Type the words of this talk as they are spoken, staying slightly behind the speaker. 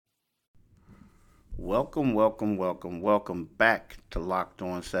Welcome back to Locked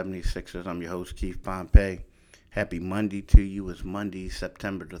On 76ers. I'm your host, Keith Pompey. Happy Monday to you. It's Monday,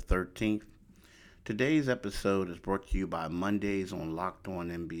 September the 13th. Today's episode is brought to you by Mondays on Locked On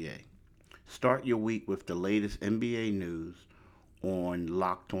NBA. Start your week with the latest NBA news on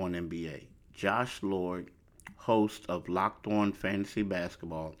Locked On NBA. Josh Lord, host of Locked On Fantasy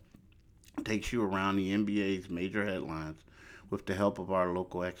Basketball, takes you around the NBA's major headlines with the help of our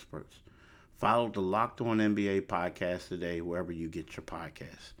local experts. Follow the Locked On NBA podcast today, wherever you get your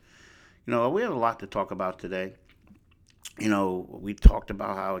podcasts. We have a lot to talk about today. We talked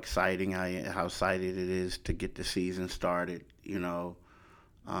about how excited it is to get the season started.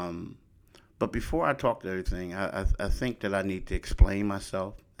 Um, but before I talk to everything, I think that I need to explain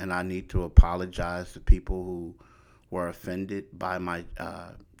myself and I need to apologize to people who were offended by my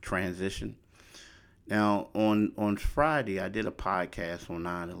transition. Now, on Friday, I did a podcast on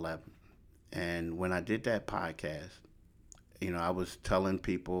 9/11. And when I did that podcast, I was telling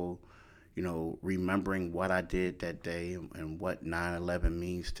people, remembering what I did that day and what 9/11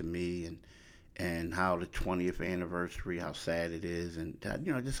 means to me and how the 20th anniversary, how sad it is, and,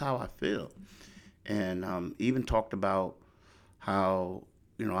 just how I feel. And even talked about how,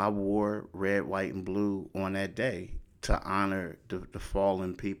 I wore red, white, and blue on that day to honor the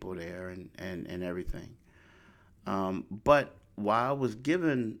fallen people there and everything. But while I was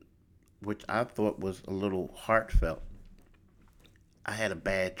given, which I thought was a little heartfelt, I had a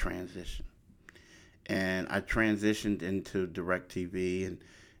bad transition. And I transitioned into DirecTV,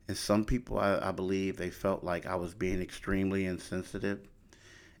 and some people, I believe, they felt like I was being extremely insensitive,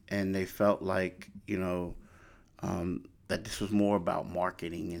 and they felt like, that this was more about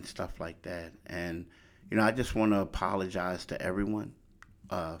marketing and stuff like that. And, I just want to apologize to everyone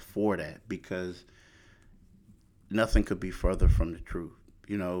for that because nothing could be further from the truth.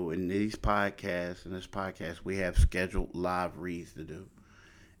 In this podcast, we have scheduled live reads to do.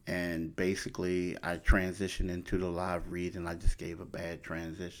 And basically, I transitioned into the live read and I just gave a bad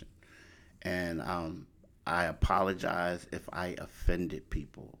transition. And I apologize if I offended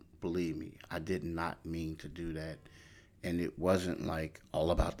people. Believe me, I did not mean to do that. And it wasn't like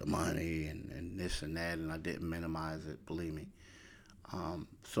all about the money and this and that, and I didn't minimize it, believe me.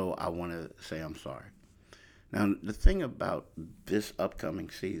 So I want to say I'm sorry. Now, the thing about this upcoming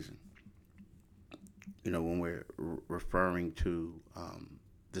season, when we're referring to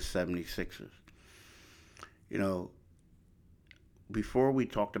the 76ers, you know, before we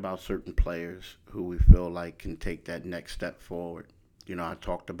talked about certain players who we feel like can take that next step forward, I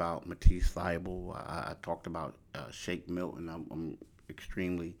talked about Matisse Thybulle. I talked about Shake Milton. I'm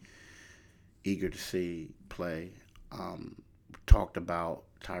extremely eager to see play. Talked about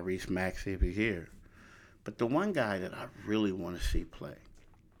Tyrese Maxey if he's here. But the one guy that I really want to see play,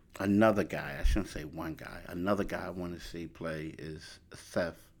 another guy, I shouldn't say one guy, another guy I want to see play is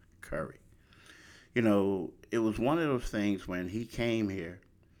Seth Curry. It was one of those things when he came here,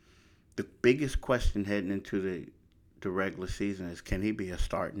 the biggest question heading into the regular season is can he be a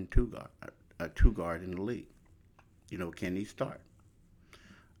starting two guard in the league? Can he start?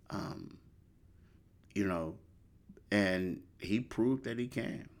 Um, you know, and he proved that he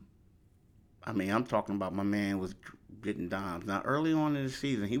can. I mean, I'm talking about my man was getting dimes. Now, early on in the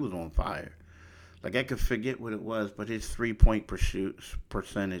season, he was on fire. Like, I could forget what it was, but his three-point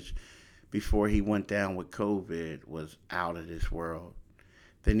percentage before he went down with COVID was out of this world.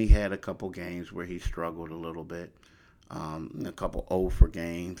 Then he had a couple games where he struggled a little bit, a couple 0 for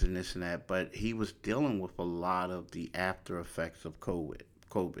games and this and that, but he was dealing with a lot of the after effects of COVID.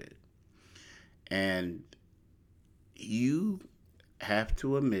 And you have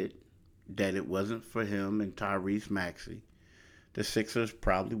to admit that it wasn't for him and Tyrese Maxey, the Sixers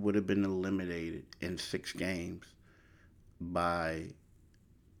probably would have been eliminated in 6 games by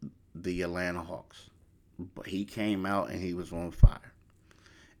the Atlanta Hawks. But he came out and he was on fire.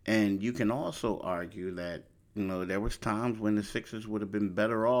 And you can also argue that, there was times when the Sixers would have been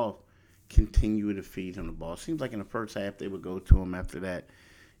better off continuing to feed him the ball. It seems like in the first half they would go to him. After that,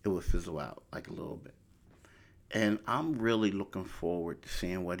 it would fizzle out like a little bit. And I'm really looking forward to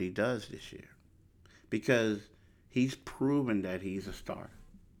seeing what he does this year because he's proven that he's a star.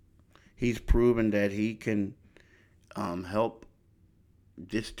 He's proven that he can help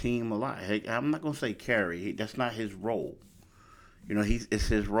this team a lot. Hey, I'm not gonna say carry. That's not his role. It's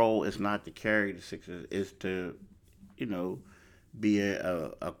his role is not to carry the Sixers. Is to, you know, be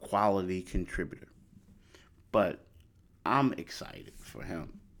a quality contributor. But I'm excited for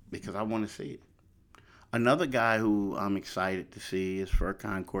him because I want to see it. Another guy who I'm excited to see is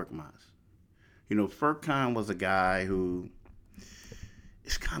Furkan Korkmaz. Furkan was a guy who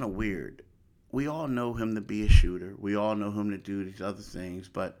it's kind of weird. we all know him to be a shooter. We all know him to do these other things,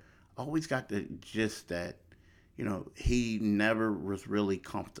 but I always got the gist that, he never was really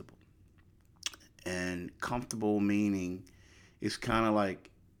comfortable. And comfortable meaning it's kind of like,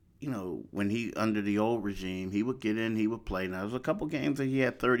 when he under the old regime, he would get in, he would play. Now, there was a couple games that he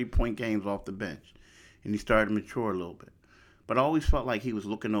had 30-point games off the bench, and he started to mature a little bit. But I always felt like he was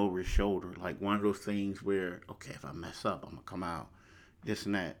looking over his shoulder, like one of those things where, okay, if I mess up, I'm gonna come out, this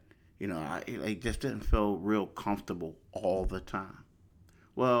and that. I just didn't feel real comfortable all the time.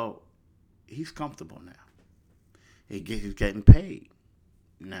 Well, he's comfortable now. He's getting paid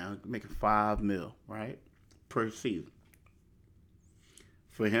now, making 5 mil, right, per season.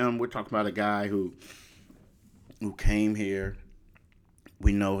 For him, we're talking about a guy who came here.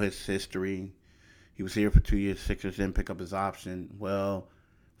 We know his history. He was here for 2 years. Sixers didn't pick up his option. Well,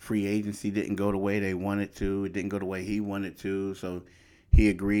 free agency didn't go the way they wanted to. It didn't go the way he wanted to. So he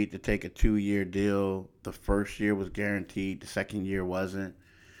agreed to take a 2-year deal. The first year was guaranteed. The second year wasn't.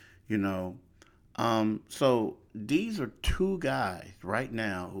 You know. So these are two guys right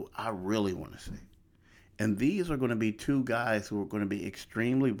now who I really want to see. And these are going to be two guys who are going to be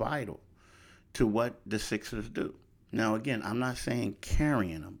extremely vital to what the Sixers do. Now, again, I'm not saying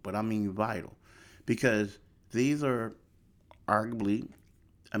carrying them, but I mean vital. Because these are arguably,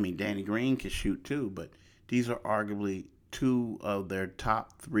 Danny Green can shoot too, but these are arguably two of their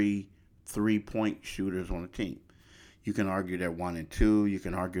top three-point shooters on the team. You can argue they're 1 and 2, you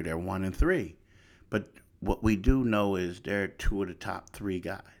can argue they're 1 and 3. But what we do know is they're two of the top three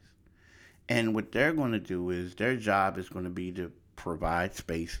guys. And what they're going to do is their job is going to be to provide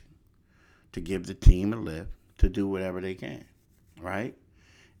space, to give the team a lift, to do whatever they can, right?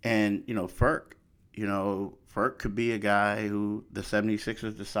 And, Ferk could be a guy who the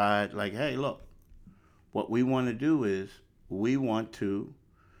 76ers decide, like, hey, look, what we want to do is we want to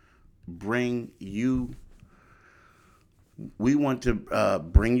bring you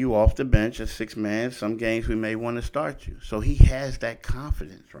bring you off the bench as 6 man. Some games we may want to start you. So he has that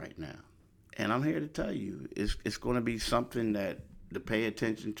confidence right now. And I'm here to tell you, it's going to be something that to pay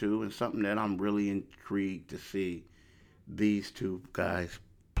attention to and something that I'm really intrigued to see these two guys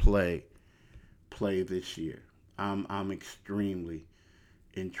play this year. I'm extremely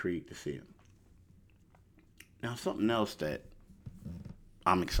intrigued to see them. Now, something else that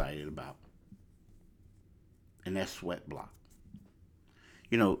I'm excited about, and that's Sweat Block.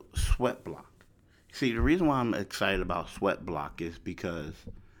 Sweat Block. See, the reason why I'm excited about Sweat Block is because,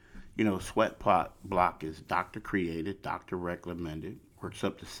 Sweat Block is doctor created, doctor recommended, works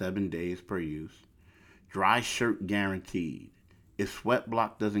up to 7 days per use, dry shirt guaranteed. If Sweat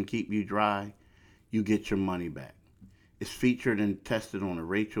Block doesn't keep you dry, you get your money back. It's featured and tested on a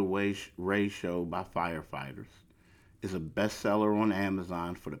Rachel Ray show by firefighters. It's a bestseller on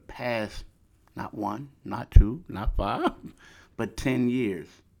Amazon for the past, not 1, not 2, not 5, but 10 years.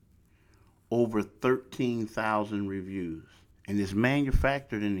 Over 13,000 reviews. And it's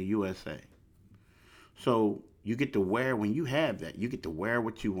manufactured in the USA. So you get to wear, when you have that, you get to wear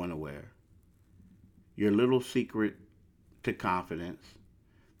what you want to wear. Your little secret to confidence.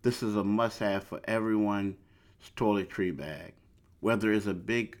 This is a must-have for everyone's toiletry bag. Whether it's a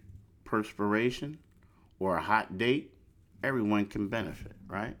big perspiration or a hot date, everyone can benefit,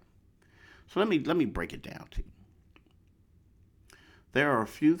 right? So let me break it down to you. There are a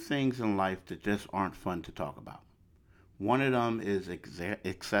few things in life that just aren't fun to talk about. One of them is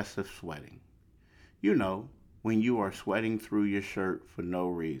excessive sweating. When you are sweating through your shirt for no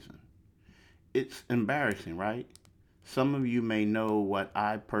reason. It's embarrassing, right? Some of you may know what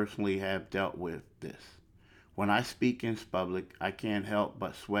I personally have dealt with this. When I speak in public, I can't help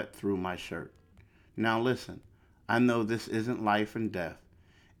but sweat through my shirt. Now listen, I know this isn't life and death,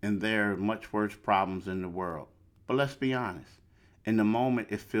 and there are much worse problems in the world. But let's be honest. In the moment,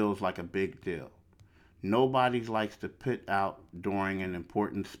 it feels like a big deal. Nobody likes to put out during an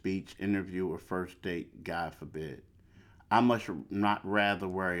important speech, interview, or first date, God forbid. I much not rather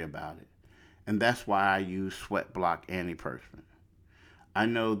worry about it. And that's why I use Sweat Block Antiperspirant. I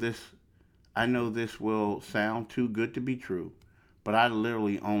know this I know this will sound too good to be true, but I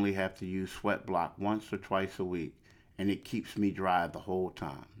literally only have to use Sweat Block once or twice a week, and it keeps me dry the whole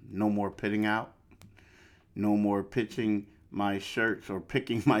time. No more pitting out, no more pitching my shirts or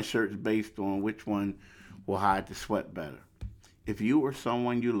picking my shirts based on which one will hide the sweat better. If you or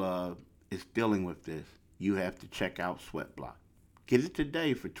someone you love is dealing with this, you have to check out Sweat Block. Get it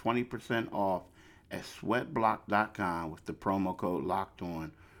today for 20% off at sweatblock.com with the promo code Locked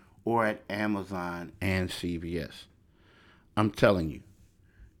On, or at Amazon and CVS. I'm telling you,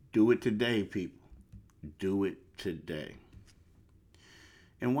 do it today, people. Do it today.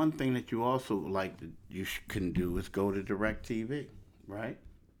 And one thing that you also can do is go to DirecTV, right?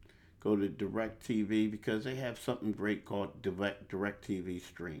 Go to DirecTV because they have something great called DirecTV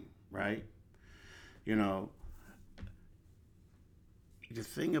Stream, right? You know, the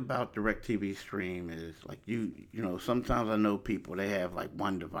thing about DirecTV Stream is like sometimes I know people they have like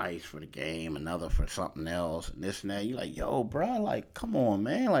one device for the game, another for something else, and this and that. You like, yo, bro, like, come on,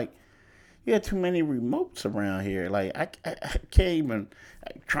 man, like you have too many remotes around here. Like I can't even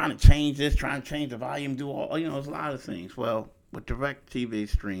trying to change this, trying to change the volume, do all there's a lot of things. Well, with DirecTV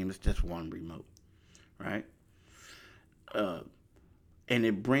Stream, it's just one remote, right? Uh, and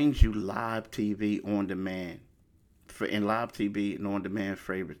it brings you live TV on demand and live TV and on demand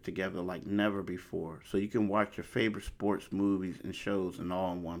favorites together like never before. So you can watch your favorite sports, movies, and shows and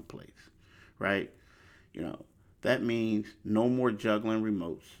all in one place, right? You know, that means no more juggling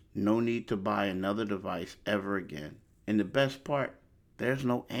remotes, no need to buy another device ever again. And the best part, there's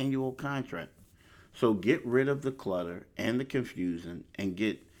no annual contract. So get rid of the clutter and the confusion and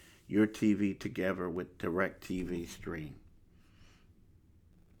get your TV together with DirecTV Stream.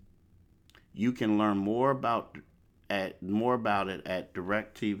 You can learn more about it at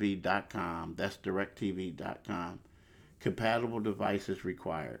directv.com. That's directv.com. Compatible devices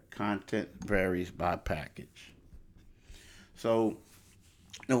required. Content varies by package. So,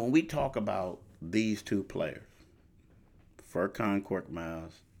 when we talk about these two players, Furkan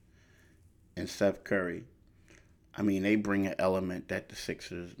Korkmaz and Seth Curry, I mean, they bring an element that the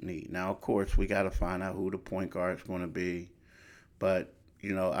Sixers need. Now, of course, we got to find out who the point guard is going to be. But,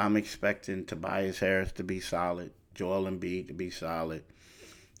 I'm expecting Tobias Harris to be solid, Joel Embiid to be solid.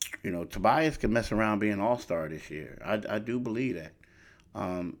 Tobias could mess around being an all-star this year. I do believe that.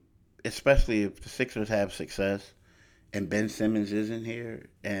 Um, Especially if the Sixers have success and Ben Simmons isn't here.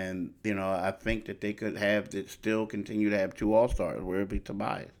 And, I think that they could still continue to have two all-stars, where it'd be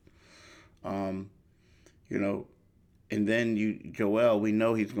Tobias. Um, you know, and then Joel, we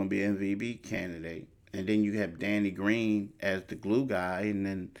know he's going to be an MVP candidate. And then you have Danny Green as the glue guy. And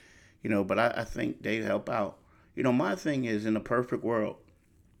then, but I think they help out. My thing is, in a perfect world,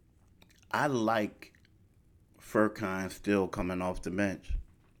 I like Furkan still coming off the bench.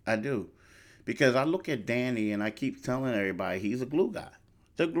 I do. Because I look at Danny and I keep telling everybody he's a glue guy.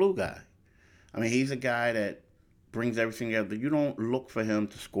 The glue guy. I mean, he's a guy that brings everything together. You don't look for him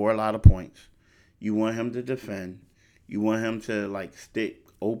to score a lot of points. You want him to defend. You want him to like stick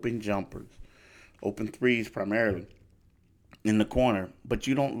open jumpers, open threes primarily in the corner. But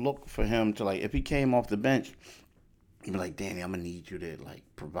you don't look for him to like if he came off the bench, you'd be like, Danny, I'm gonna need you to like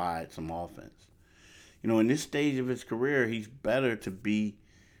provide some offense. In this stage of his career, he's better to be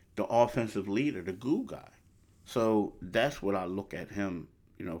the offensive leader, the glue guy. So that's what I look at him,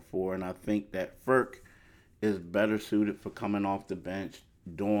 for. And I think that Furk is better suited for coming off the bench,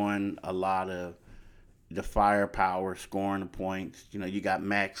 doing a lot of the firepower, scoring the points. You got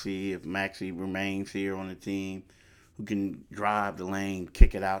Maxi, if Maxi remains here on the team, who can drive the lane,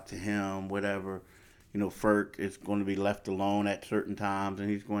 kick it out to him, whatever. Furk is going to be left alone at certain times, and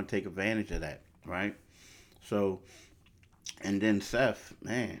he's going to take advantage of that, right? So, and then Seth,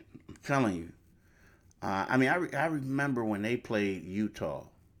 man, I'm telling you. I remember when they played Utah,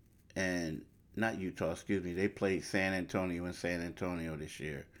 and not Utah, excuse me, they played San Antonio in San Antonio this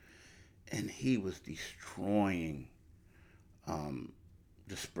year, and he was destroying um,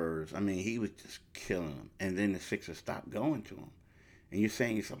 the Spurs. I mean, he was just killing them, and then the Sixers stopped going to him. And you're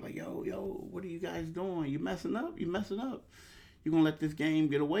saying to yourself like, yo, what are you guys doing? You messing up? You messing up? You're gonna let this game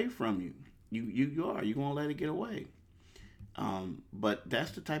get away from you. You are. You're gonna let it get away. But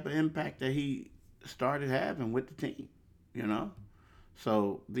that's the type of impact that he started having with the team, you know?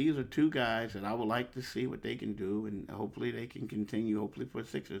 So these are two guys that I would like to see what they can do, and hopefully they can continue. Hopefully for the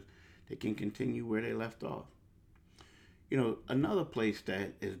Sixers, they can continue where they left off. Another place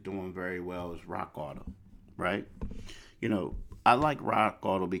that is doing very well is Rock Auto, right? You know, I like Rock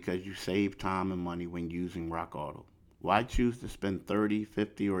Auto because you save time and money when using Rock Auto. Why choose to spend 30,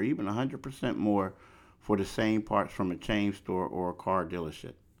 50, or even 100% more for the same parts from a chain store or a car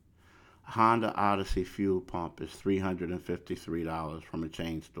dealership? Honda Odyssey fuel pump is $353 from a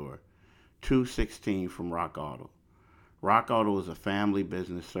chain store, $216 from Rock Auto. Rock Auto is a family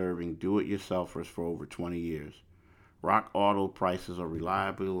business serving do-it-yourselfers for over 20 years. Rock Auto prices are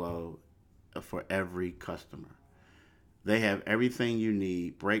reliably low for every customer. They have everything you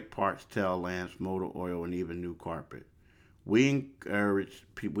need: brake parts, tail lamps, motor oil, and even new carpet. We encourage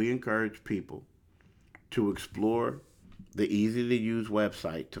people to explore the easy to use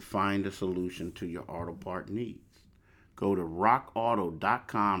website to find a solution to your auto part needs. Go to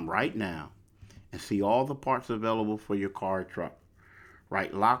rockauto.com right now and see all the parts available for your car or truck.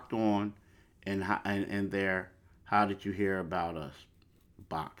 right? Locked On, and their "How did you hear about us?"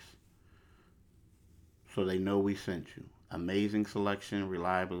 box, so they know we sent you. Amazing selection,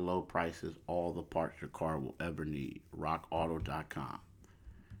 reliably low prices, all the parts your car will ever need. RockAuto.com.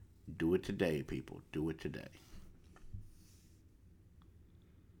 Do it today, people. Do it today.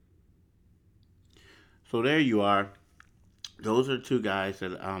 So there you are. Those are two guys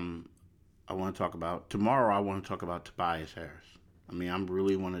that I want to talk about. Tomorrow I want to talk about Tobias Harris. I mean, I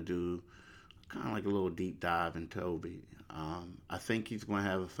really want to do kind of like a little deep dive in Toby. I think he's going to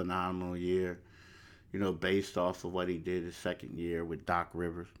have a phenomenal year, based off of what he did his second year with Doc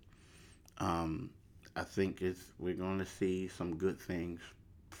Rivers. Um, I think we're going to see some good things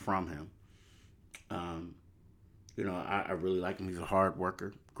from him. Um, I really like him. He's a hard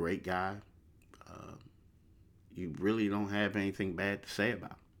worker, great guy. Uh, you really don't have anything bad to say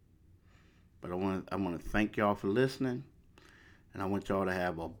about him. But I want to thank y'all for listening, and I want y'all to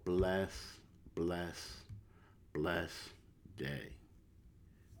have a blessed, blessed, blessed day.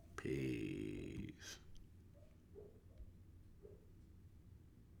 Peace.